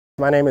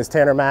My name is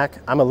Tanner Mack.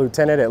 I'm a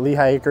lieutenant at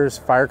Lehigh Acres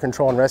Fire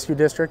Control and Rescue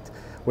District,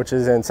 which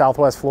is in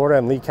Southwest Florida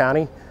in Lee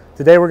County.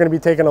 Today we're going to be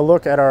taking a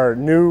look at our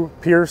new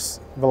Pierce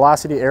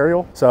Velocity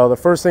Aerial. So the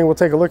first thing we'll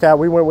take a look at,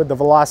 we went with the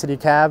Velocity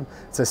cab.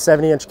 It's a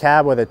 70-inch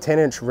cab with a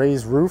 10-inch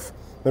raised roof.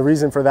 The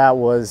reason for that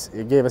was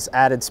it gave us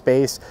added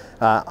space.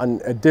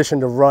 In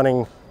addition to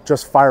running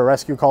just fire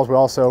rescue calls, we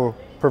also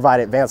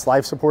provide advanced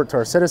life support to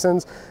our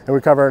citizens, and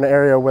we cover an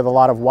area with a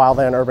lot of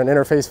wildland urban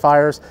interface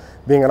fires.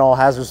 Being an all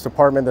hazards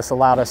department, this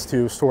allowed us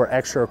to store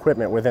extra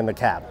equipment within the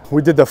cab.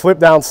 We did the flip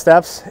down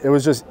steps. It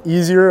was just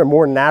easier and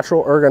more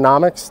natural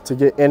ergonomics to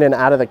get in and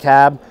out of the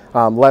cab,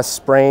 less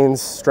sprains,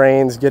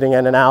 strains, getting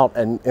in and out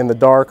and in the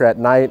dark or at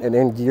night and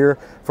in gear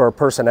for our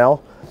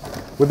personnel.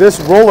 With this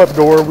roll-up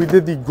door, we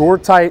did the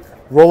gore-tight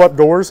roll-up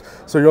doors.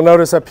 So you'll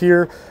notice up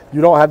here,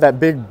 you don't have that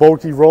big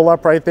bulky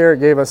roll-up right there. It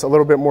gave us a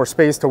little bit more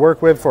space to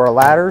work with for our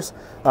ladders.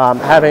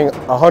 Having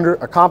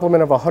a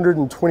complement of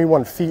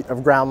 121 feet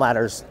of ground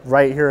ladders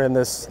right here in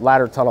this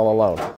ladder tunnel alone.